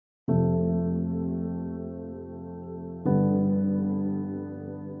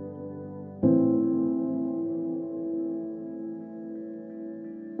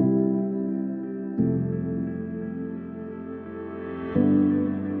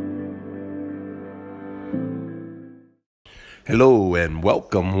Hello and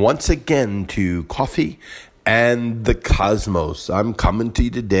welcome once again to Coffee and the Cosmos. I'm coming to you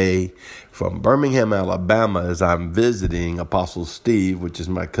today from Birmingham, Alabama, as I'm visiting Apostle Steve, which is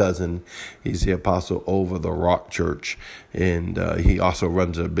my cousin. He's the apostle over the Rock Church, and he also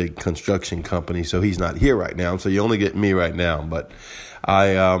runs a big construction company, so he's not here right now, so you only get me right now. But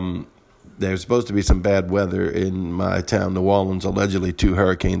there's supposed to be some bad weather in my town, New Orleans, allegedly 2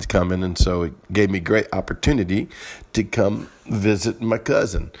 hurricanes coming. And so it gave me great opportunity to come visit my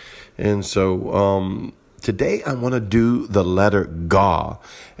cousin. And so today I want to do the letter Ga.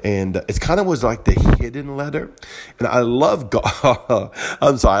 And it kind of was like the hidden letter. And I love Ga.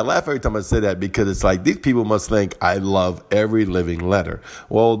 I'm sorry, I laugh every time I say that because it's like these people must think I love every living letter.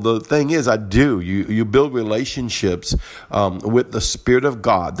 Well, the thing is, I do. You build relationships with the Spirit of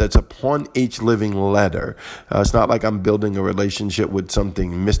God that's upon each living letter. It's not like I'm building a relationship with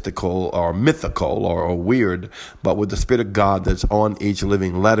something mystical or mythical or weird, but with the Spirit of God that's on each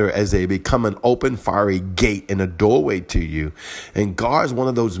living letter as they become an open, fiery gate and a doorway to you. And Ga is one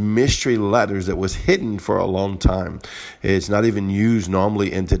of those mystery letters that was hidden for a long time. It's not even used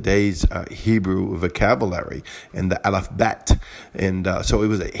normally in today's Hebrew vocabulary and the alphabet. And so it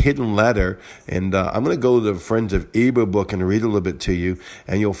was a hidden letter. And I'm going to go to the Friends of Hebrew book and read a little bit to you.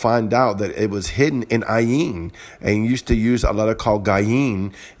 And you'll find out that it was hidden in Ayin and used to use a letter called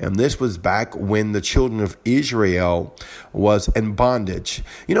Gayin. And this was back when the children of Israel was in bondage.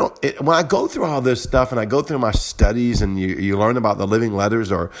 You know, when I go through all this stuff and I go through my studies and you learn about the living letters,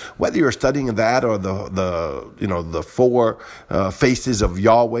 or whether you're studying that or the 4 faces of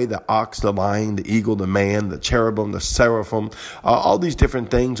Yahweh, the ox, the lion, the eagle, the man, the cherubim, the seraphim, all these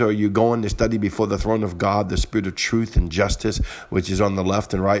different things, or you going to study before the throne of God, the Spirit of truth and justice, which is on the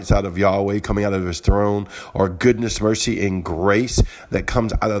left and right side of Yahweh coming out of his throne, or goodness, mercy, and grace that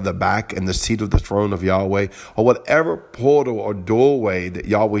comes out of the back and the seat of the throne of Yahweh, or whatever portal or doorway that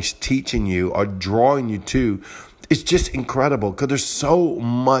Yahweh's teaching you or drawing you to. It's just incredible because there's so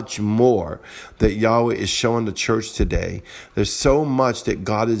much more that Yahweh is showing the church today. There's so much that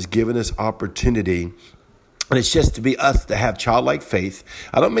God has given us opportunity. And it's just to be us to have childlike faith.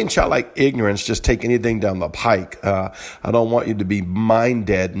 I don't mean childlike ignorance, just take anything down the pike. I don't want you to be mind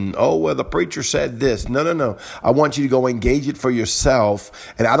dead and, the preacher said this. No. I want you to go engage it for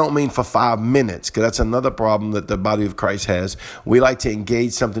yourself. And I don't mean for 5 minutes, because that's another problem that the body of Christ has. We like to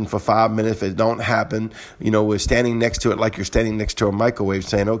engage something for 5 minutes. If it don't happen, we're standing next to it like you're standing next to a microwave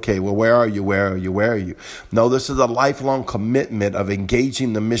saying, okay, well, where are you? Where are you? Where are you? No, this is a lifelong commitment of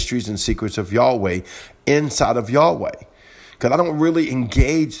engaging the mysteries and secrets of Yahweh inside of Yahweh, because I don't really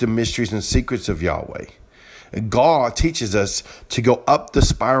engage the mysteries and secrets of Yahweh. God teaches us to go up the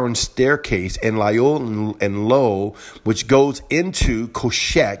spiral staircase in Liol and Lo, which goes into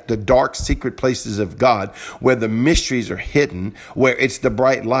Koshek, the dark secret places of God, where the mysteries are hidden, where it's the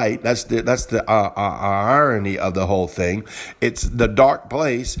bright light. That's the irony of the whole thing. It's the dark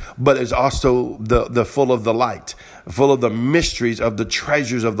place, but it's also the full of the light, full of the mysteries of the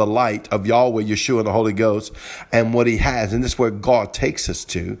treasures of the light of Yahweh, Yeshua, and the Holy Ghost, and what he has. And this is where God takes us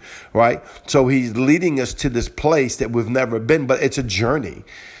to, right? So he's leading us to this place that we've never been, but it's a journey.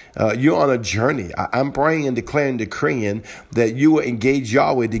 You're on a journey. I'm praying and declaring, decreeing that you will engage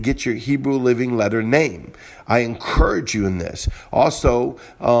Yahweh to get your Hebrew living letter name. I encourage you in this. Also,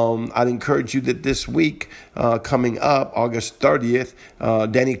 I'd encourage you that this week coming up, August 30th,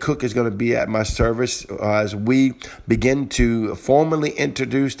 Danny Cook is going to be at my service as we begin to formally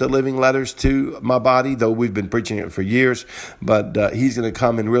introduce the living letters to my body, though we've been preaching it for years. But he's going to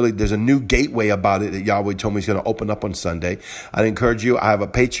come and really, there's a new gateway about it that Yahweh told me he's going to open up on Sunday. I'd encourage you. I have a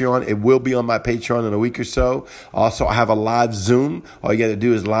Patreon. It will be on my Patreon in a week or so. Also, I have a live Zoom. All you got to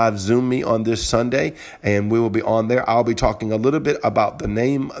do is live Zoom me on this Sunday, and we will be on there. I'll be talking a little bit about the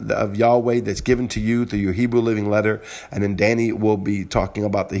name of Yahweh that's given to you through your Hebrew living letter. And then Danny will be talking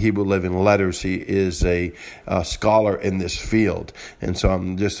about the Hebrew living letters. He is a scholar in this field. And so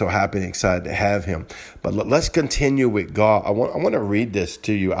I'm just so happy and excited to have him. But let's continue with God. I want to read this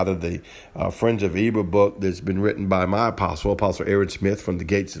to you out of the Friends of Hebrew book that's been written by my Apostle Aaron Smith from the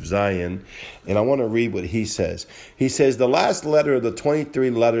Gates of Zion. And I want to read what he says. He says, the last letter of the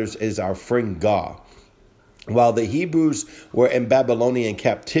 23 letters is our friend Ga. While the Hebrews were in Babylonian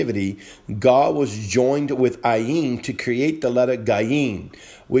captivity, God was joined with Ayin to create the letter Gayin,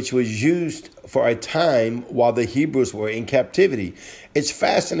 which was used for a time while the Hebrews were in captivity. It's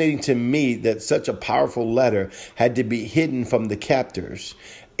fascinating to me that such a powerful letter had to be hidden from the captors.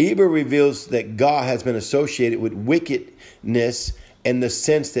 Hebrew reveals that God has been associated with wickedness in the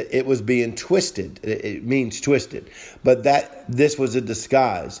sense that it was being twisted. It means twisted. But that this was a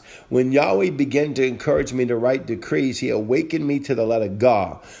disguise. When Yahweh began to encourage me to write decrees, he awakened me to the letter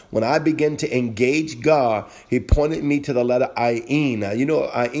Ga. When I began to engage Ga, he pointed me to the letter Ayin. Now, you know,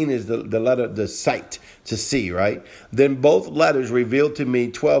 Ayin is the letter, the sight, to see, right? Then both letters revealed to me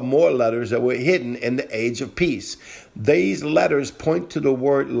 12 more letters that were hidden in the age of peace. These letters point to the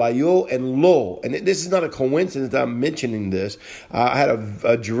word Layul and Lo. And this is not a coincidence that I'm mentioning this. I had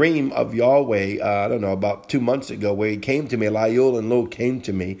a dream of Yahweh, I don't know, about 2 months ago, where he came to me, Layul and Lo came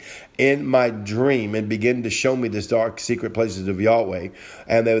to me in my dream and began to show me this dark secret places of Yahweh.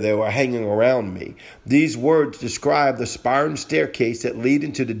 And they were hanging around me. These words describe the spiral staircase that lead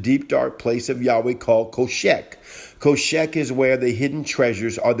into the deep dark place of Yahweh called Koshek. Koshek is where the hidden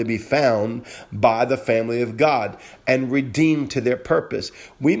treasures are to be found by the family of God and redeemed to their purpose.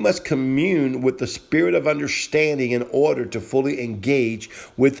 We must commune with the spirit of understanding in order to fully engage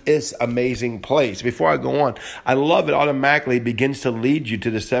with this amazing place. Before I go on, I love it automatically begins to lead you to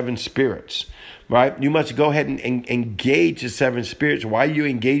the seven spirits. Right? You must go ahead and engage the seven spirits while you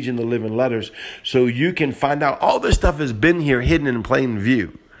engage in the living letters so you can find out all this stuff has been here hidden in plain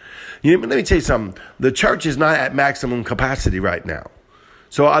view. Let me tell you something. The church is not at maximum capacity right now.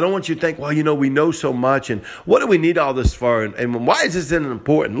 So I don't want you to think, well, we know so much. And what do we need all this for? And why is this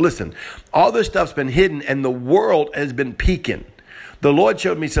important? Listen, all this stuff's been hidden and the world has been peeking. The Lord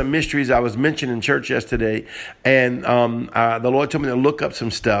showed me some mysteries I was mentioning in church yesterday, and the Lord told me to look up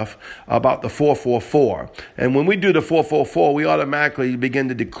some stuff about the 444. And when we do the 444, we automatically begin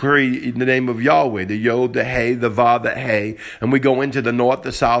to decree in the name of Yahweh, the Yod, the Hey, the Vav, the Hey, and we go into the north,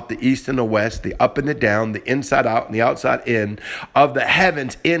 the south, the east, and the west, the up and the down, the inside out, and the outside in of the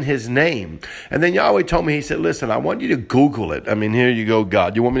heavens in His name. And then Yahweh told me, He said, listen, I want you to Google it. I mean, here you go,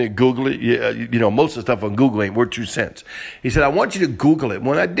 God. You want me to Google it? Most of the stuff on Google ain't worth 2 cents. He said, I want you to Google it.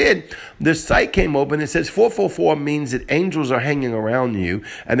 When I did, this site came open. It says 444 means that angels are hanging around you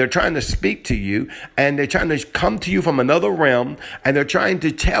and they're trying to speak to you and they're trying to come to you from another realm and they're trying to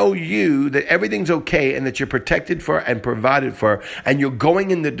tell you that everything's okay and that you're protected for and provided for and you're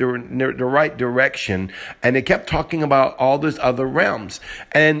going in the right direction. And they kept talking about all these other realms.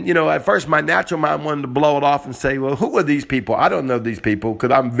 And, at first my natural mind wanted to blow it off and say, well, who are these people? I don't know these people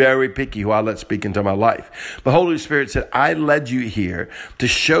because I'm very picky who I let speak into my life. But Holy Spirit said, I led you here to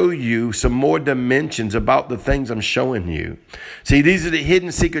show you some more dimensions about the things I'm showing you. See, these are the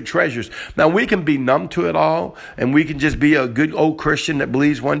hidden secret treasures. Now, we can be numb to it all, and we can just be a good old Christian that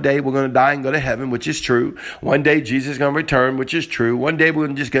believes one day we're going to die and go to heaven, which is true. One day Jesus is going to return, which is true. One day we're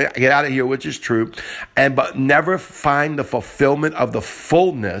going to just get out of here, which is true. But never find the fulfillment of the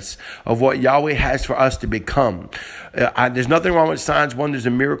fullness of what Yahweh has for us to become. There's nothing wrong with signs, wonders,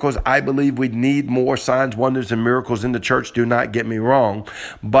 and miracles. I believe we need more signs, wonders, and miracles in the church. Do not get me wrong.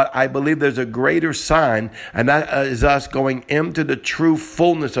 But I believe there's a greater sign, and that is us going into the true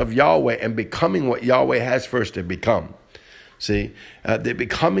fullness of Yahweh and becoming what Yahweh has for us to become. See, they're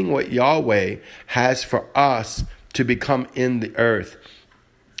becoming what Yahweh has for us to become in the earth.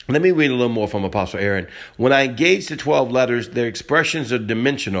 Let me read a little more from Apostle Aaron. When I engaged the 12 letters, their expressions are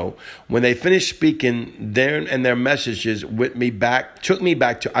dimensional. When they finished speaking, their messages took me back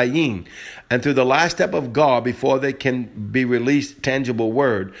to Ayin. And through the last step of God, before they can be released tangible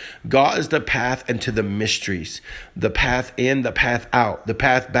word, God is the path into the mysteries, the path in, the path out, the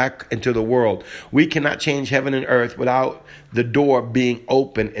path back into the world. We cannot change heaven and earth without the door being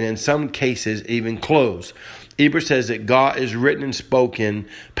open and in some cases even closed. Eber says that God is written and spoken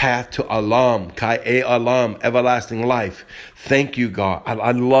path to Alam, Kai Alam, everlasting life. Thank you, God.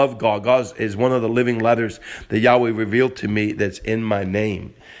 I love God. God is one of the living letters that Yahweh revealed to me that's in my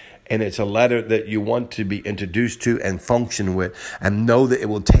name. And it's a letter that you want to be introduced to and function with and know that it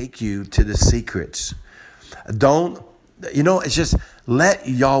will take you to the secrets. It's just let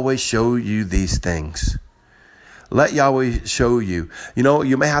Yahweh show you these things. Let Yahweh show you.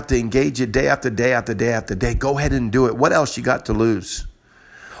 You may have to engage it day after day after day after day. Go ahead and do it. What else you got to lose?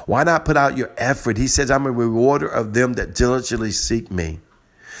 Why not put out your effort? He says, I'm a rewarder of them that diligently seek me.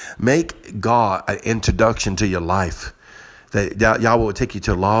 Make God an introduction to your life. That Yahweh will take you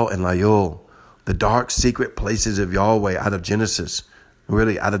to Law and Layul, the dark secret places of Yahweh out of Genesis.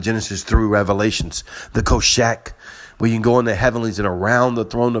 Really, out of Genesis through Revelations. The Koshek, where you can go in the heavenlies and around the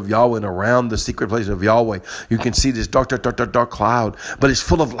throne of Yahweh and around the secret place of Yahweh. You can see this dark cloud, but it's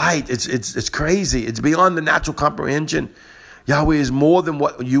full of light. It's crazy. It's beyond the natural comprehension. Yahweh is more than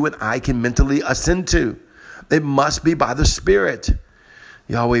what you and I can mentally ascend to. It must be by the Spirit.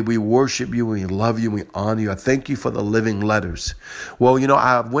 Yahweh, we worship you, we love you, we honor you. I thank you for the living letters. Well,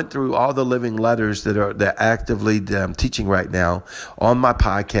 I went through all the living letters that actively I'm teaching right now on my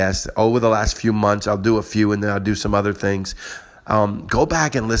podcast over the last few months. I'll do a few and then I'll do some other things. Go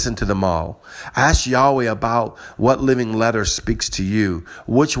back and listen to them all. Ask Yahweh about what living letter speaks to you.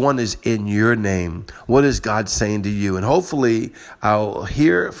 Which one is in your name? What is God saying to you? And hopefully I'll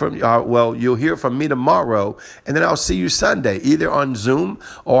hear from you'll hear from me tomorrow, and then I'll see you Sunday, either on Zoom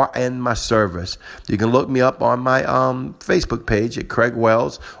or in my service. You can look me up on my Facebook page at Craig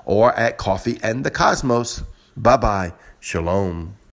Wells or at Coffee and the Cosmos. Bye-bye. Shalom.